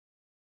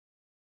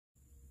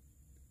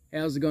Hey,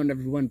 how's it going,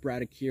 everyone?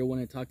 Braddock here. I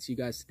want to talk to you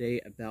guys today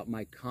about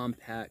my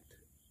compact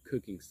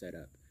cooking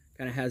setup.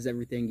 Kind of has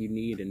everything you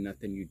need and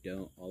nothing you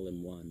don't, all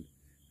in one.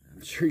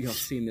 I'm sure y'all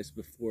seen this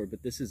before,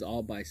 but this is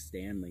all by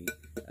Stanley,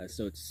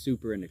 so it's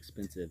super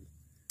inexpensive.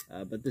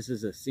 But this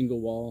is a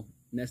single wall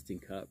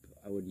nesting cup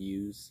I would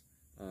use.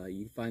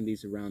 You find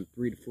these around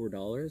 $3 to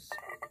 $4.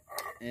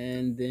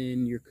 And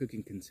then your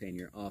cooking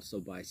container, also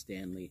by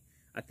Stanley.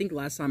 I think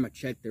last time I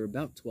checked, they're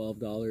about $12,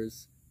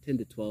 $10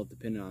 to $12,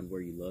 depending on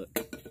where you look.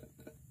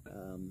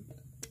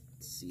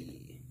 Let's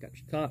see, got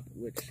your top,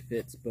 which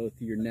fits both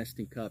your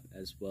nesting cup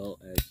as well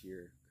as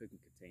your cooking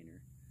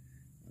container.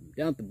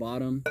 Down at the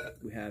bottom,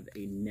 we have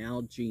a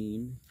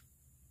Nalgene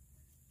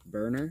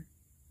burner.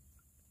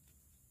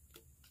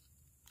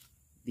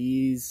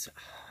 These,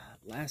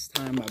 last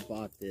time I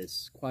bought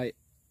this, quite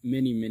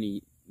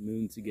many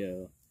moons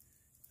ago,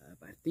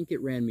 but I think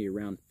it ran me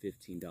around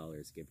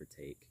 $15, give or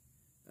take.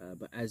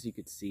 But as you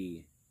could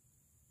see,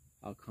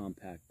 how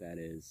compact that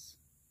is.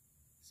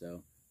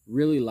 So,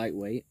 really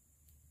lightweight.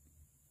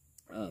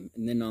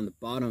 And then on the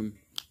bottom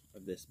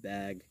of this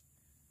bag,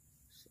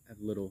 I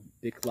have a little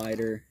Bic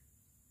lighter,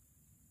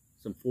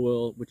 some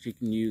foil, which you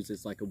can use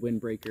as like a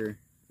windbreaker,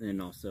 and then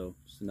also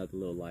just another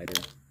little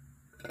lighter.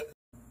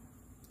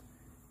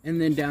 And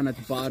then down at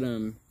the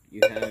bottom, you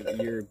have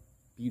your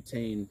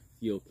butane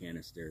fuel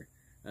canister.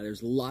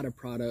 There's a lot of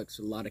products,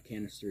 a lot of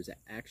canisters that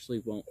actually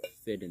won't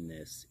fit in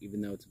this,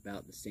 even though it's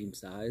about the same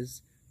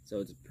size. So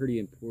it's pretty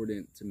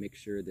important to make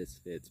sure this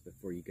fits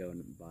before you go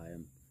and buy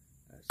them.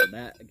 So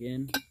that,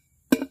 again,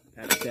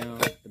 packs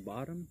down at the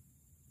bottom.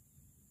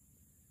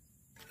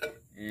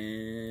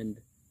 And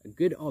a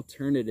good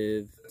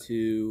alternative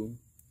to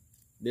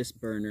this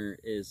burner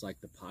is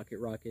like the Pocket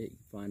Rocket. You can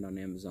find on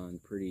Amazon,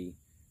 pretty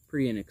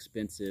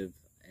inexpensive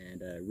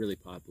and really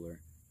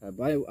popular.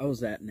 But I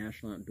was at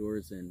National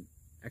Outdoors and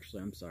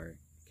actually, I'm sorry,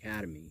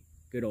 Academy,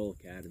 good old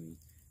Academy,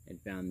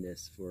 and found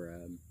this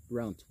for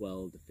around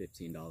 $12 to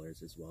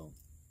 $15 as well.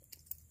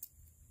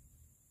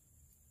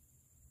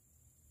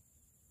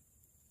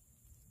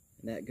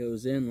 And that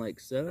goes in like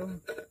so.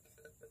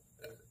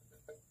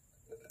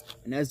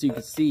 And as you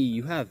can see,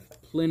 you have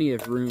plenty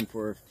of room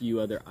for a few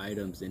other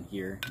items in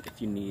here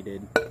if you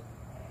needed.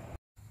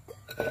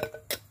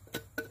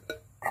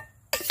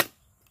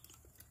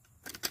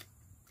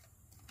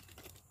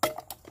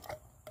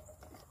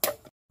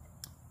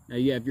 Now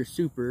you have your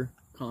super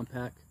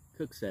compact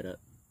cook setup.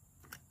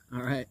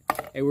 Alright,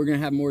 hey, we're going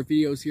to have more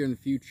videos here in the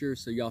future,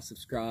 so y'all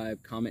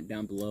subscribe, comment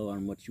down below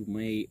on what you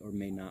may or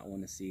may not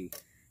want to see,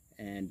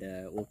 and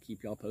we'll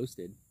keep y'all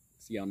posted.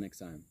 See y'all next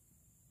time.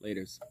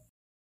 Laters.